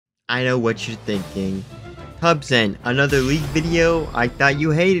I know what you're thinking. Hubsen, another League video? I thought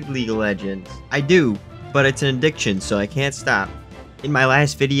you hated League of Legends. I do, but it's an addiction, so I can't stop. In my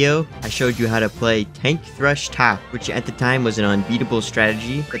last video, I showed you how to play Tank Thrush Top, which at the time was an unbeatable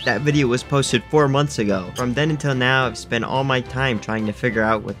strategy, but that video was posted 4 months ago. From then until now, I've spent all my time trying to figure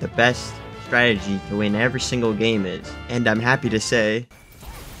out what the best strategy to win every single game is. And I'm happy to say,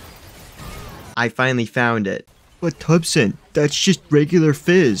 I finally found it. But Hubsen, that's just regular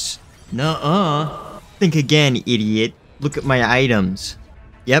Fizz. Nuh-uh. Think again, idiot. Look at my items.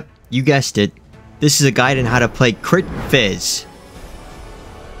 Yep, you guessed it. This is a guide on how to play Crit Fizz.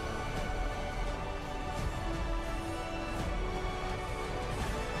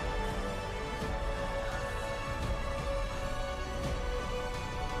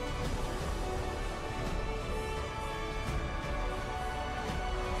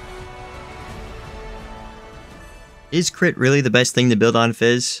 Is crit really the best thing to build on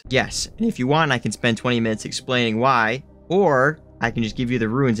Fizz? Yes, and if you want I can spend 20 minutes explaining why, or I can just give you the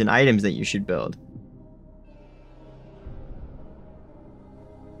runes and items that you should build.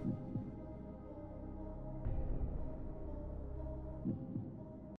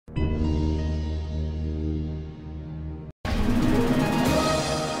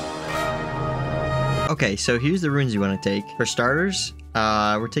 Okay, so here's the runes you want to take. For starters,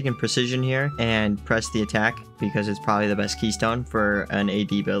 we're taking Precision here and press the attack because it's probably the best keystone for an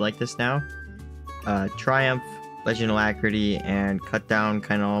AD build like this now. Triumph, Legend Alacrity, and Cut Down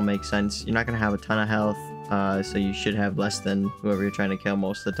kind of all make sense. You're not going to have a ton of health, so you should have less than whoever you're trying to kill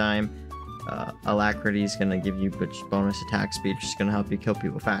most of the time. Alacrity is going to give you bonus attack speed, which is going to help you kill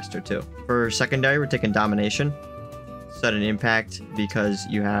people faster too. For secondary, we're taking Domination. Sudden Impact because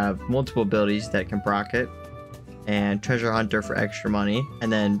you have multiple abilities that can proc it, and Treasure Hunter for extra money, and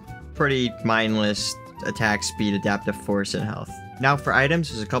then pretty mindless attack speed, adaptive force, and health. Now for items,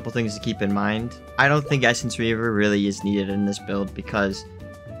 there's a couple things to keep in mind. I don't think Essence Reaver really is needed in this build because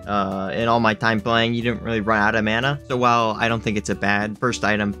in all my time playing, you didn't really run out of mana. So while I don't think it's a bad first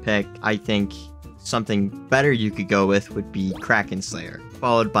item pick, I think something better you could go with would be Kraken Slayer,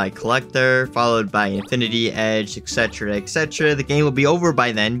 followed by Collector, followed by Infinity Edge, etc, etc. The game will be over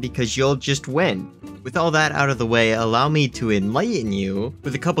by then because you'll just win. With all that out of the way, allow me to enlighten you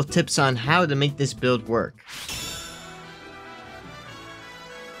with a couple tips on how to make this build work.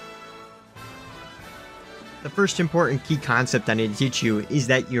 The first important key concept I need to teach you is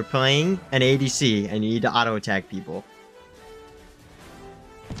that you're playing an ADC and you need to auto attack people.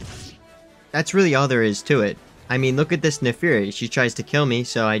 That's really all there is to it. I mean, look at this Nefiri. She tries to kill me,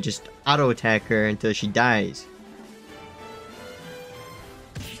 so I just auto-attack her until she dies.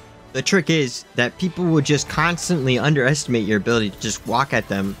 The trick is that people will just constantly underestimate your ability to just walk at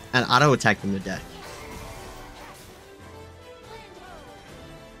them and auto-attack them to death.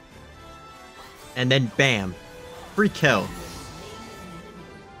 And then bam! Free kill.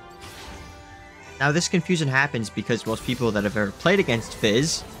 Now this confusion happens because most people that have ever played against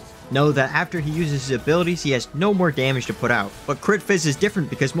Fizz know that after he uses his abilities, he has no more damage to put out. But Crit Fizz is different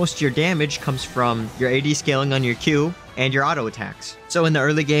because most of your damage comes from your AD scaling on your Q and your auto attacks. So in the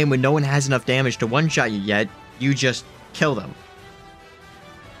early game, when no one has enough damage to one-shot you yet, you just kill them.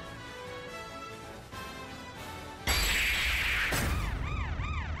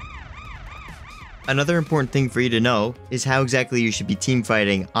 Another important thing for you to know is how exactly you should be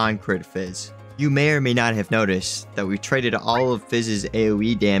teamfighting on Crit Fizz. You may or may not have noticed that we traded all of Fizz's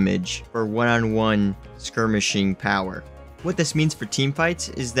AoE damage for one-on-one skirmishing power. What this means for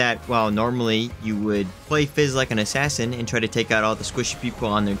teamfights is that while normally you would play Fizz like an assassin and try to take out all the squishy people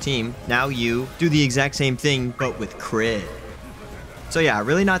on their team, now you do the exact same thing but with crit. So yeah,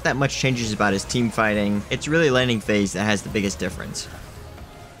 really not that much changes about his teamfighting. It's really landing phase that has the biggest difference.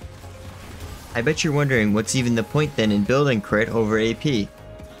 I bet you're wondering what's even the point then in building crit over AP?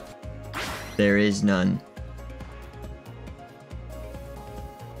 There is none.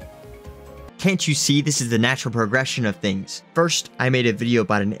 Can't you see this is the natural progression of things? First, I made a video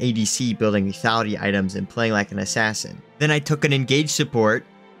about an ADC building lethality items and playing like an assassin. Then I took an engaged support,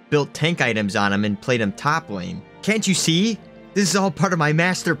 built tank items on him and played him top lane. Can't you see? This is all part of my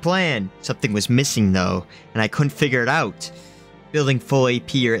master plan. Something was missing though, and I couldn't figure it out. Building full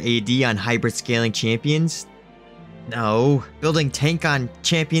AP or AD on hybrid scaling champions? No. Building tank on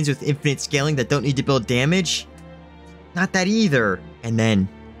champions with infinite scaling that don't need to build damage? Not that either. And then,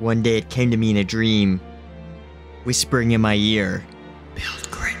 one day it came to me in a dream, whispering in my ear,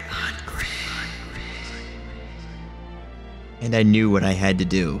 build crit on crit. And I knew what I had to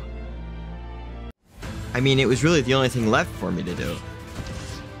do. I mean, it was really the only thing left for me to do.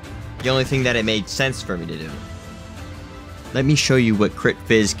 The only thing that it made sense for me to do. Let me show you what crit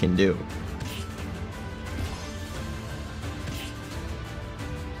Fizz can do.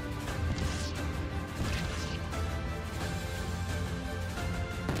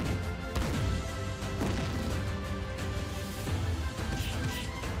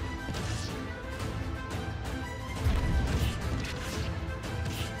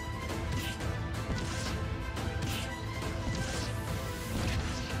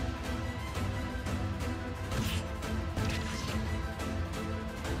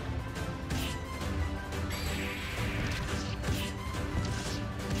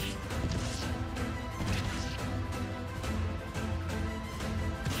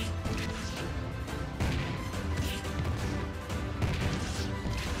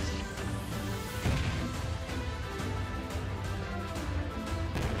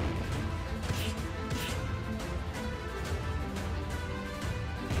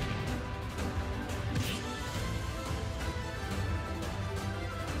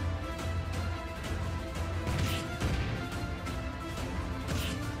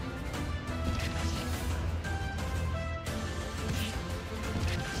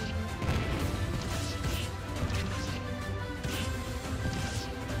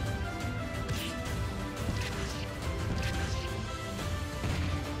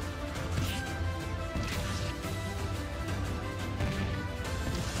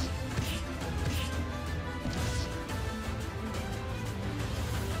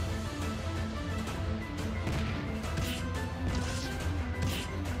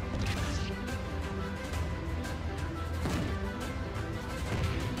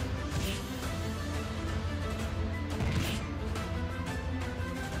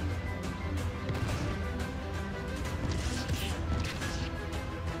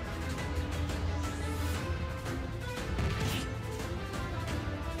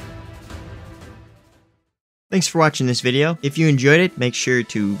 Thanks for watching this video. If you enjoyed it, make sure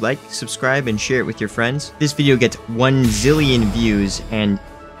to like, subscribe, and share it with your friends. This video gets 1 zillion views and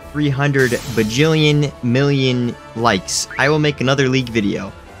 300 bajillion million likes. I will make another League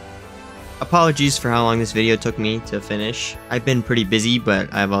video. Apologies for how long this video took me to finish. I've been pretty busy, but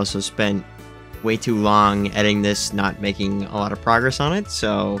I've also spent way too long editing this, not making a lot of progress on it.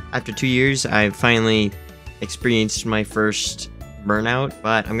 So after 2 years, I finally experienced my first burnout.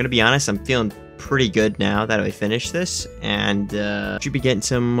 But I'm gonna be honest, I'm feeling pretty good now that I finished this, and should be getting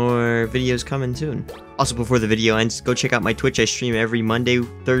some more videos coming soon. Also, before the video ends, go check out my Twitch. I stream every Monday,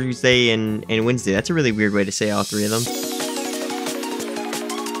 Thursday, and Wednesday. That's a really weird way to say all 3 of them.